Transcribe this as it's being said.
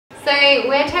So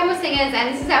we're Tabor Singers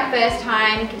and this is our first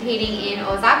time competing in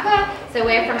AUSACA. So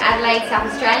we're from Adelaide, South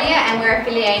Australia, and we're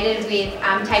affiliated with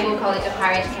Tabor College of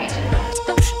Higher Education.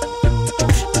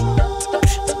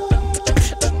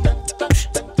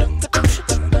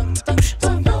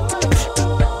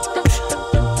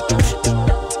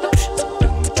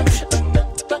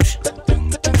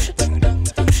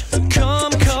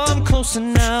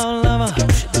 Now, lover,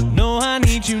 no, I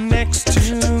need you next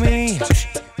to me.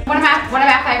 One of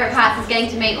our favourite parts is getting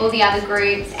to meet all the other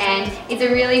groups, and it's a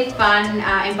really fun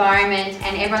environment,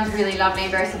 and everyone's really lovely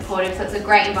and very supportive, so it's a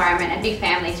great environment and big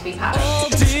family to be part of. All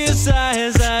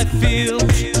desires I feel,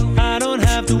 I don't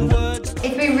have the words.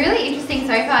 It's been really interesting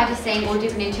so far just seeing all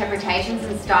different interpretations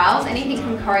and styles, anything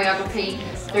from choreography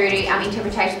through to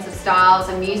interpretations of styles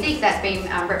and music that's been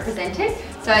represented.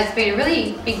 So it's been a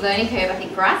really big learning curve, I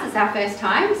think, for us. It's our first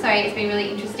time, so it's been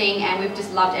really interesting and we've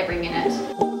just loved every minute.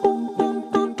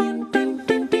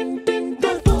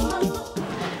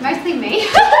 Mostly me.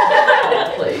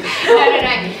 Please. No.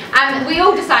 We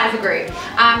all decide as a group.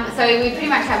 So we pretty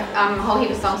much have a whole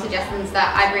heap of song suggestions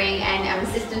that I bring, and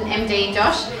assistant MD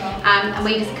Josh, and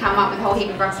we just come up with a whole heap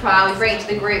of repertoire. We bring it to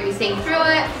the group, we sing through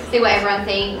it, see what everyone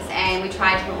thinks, and we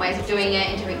try different ways of doing it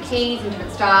in different keys and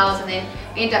different styles, and then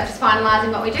we end up just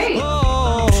finalising what we do.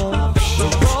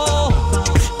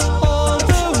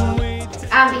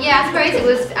 Yeah, I suppose it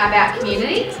was about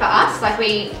community for us. Like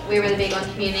we're really big on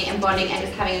community and bonding and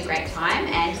just having a great time,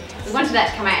 and we wanted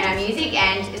that to come out in our music,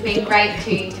 and it's been great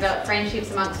to develop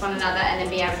friendships amongst one another and then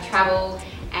be able to travel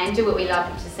and do what we love,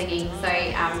 which is singing. So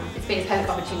it's been a perfect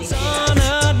opportunity to do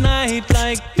that. Night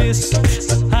like this,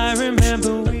 I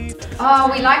remember we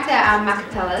like the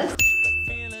macapellas.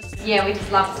 Yeah, we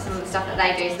just love some of the stuff that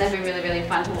they do, so they've been really, really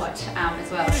fun to watch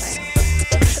as well. So.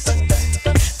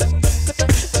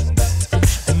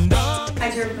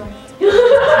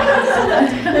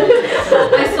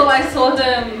 I saw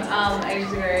them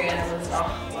ages ago and it was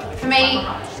for me,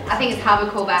 I think it's Harbour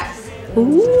Callbacks.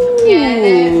 Ooh. Yeah,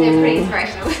 they're pretty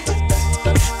inspirational.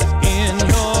 In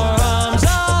your arms,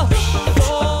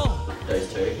 those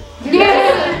two.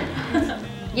 Yeah.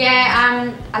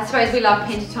 Yeah, I suppose we love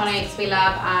Pentatonics, we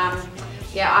love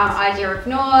Idea of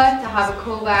North, the Harbour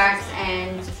Callbacks,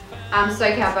 and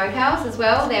SoCal Vocals as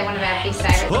well. They're one of our big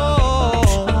favourites.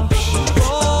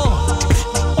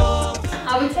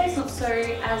 I would say it's not so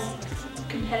as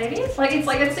competitive.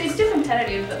 It's still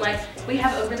competitive, but like we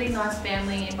have a really nice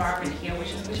family environment here,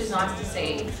 which is nice to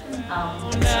see.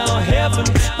 now heaven,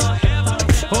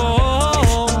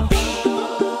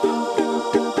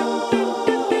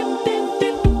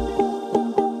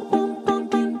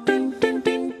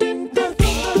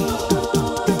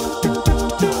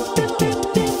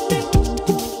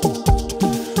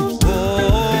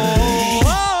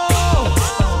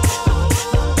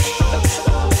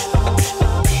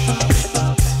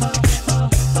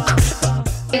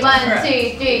 One,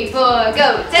 2, 3, 4,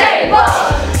 go!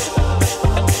 Tabor!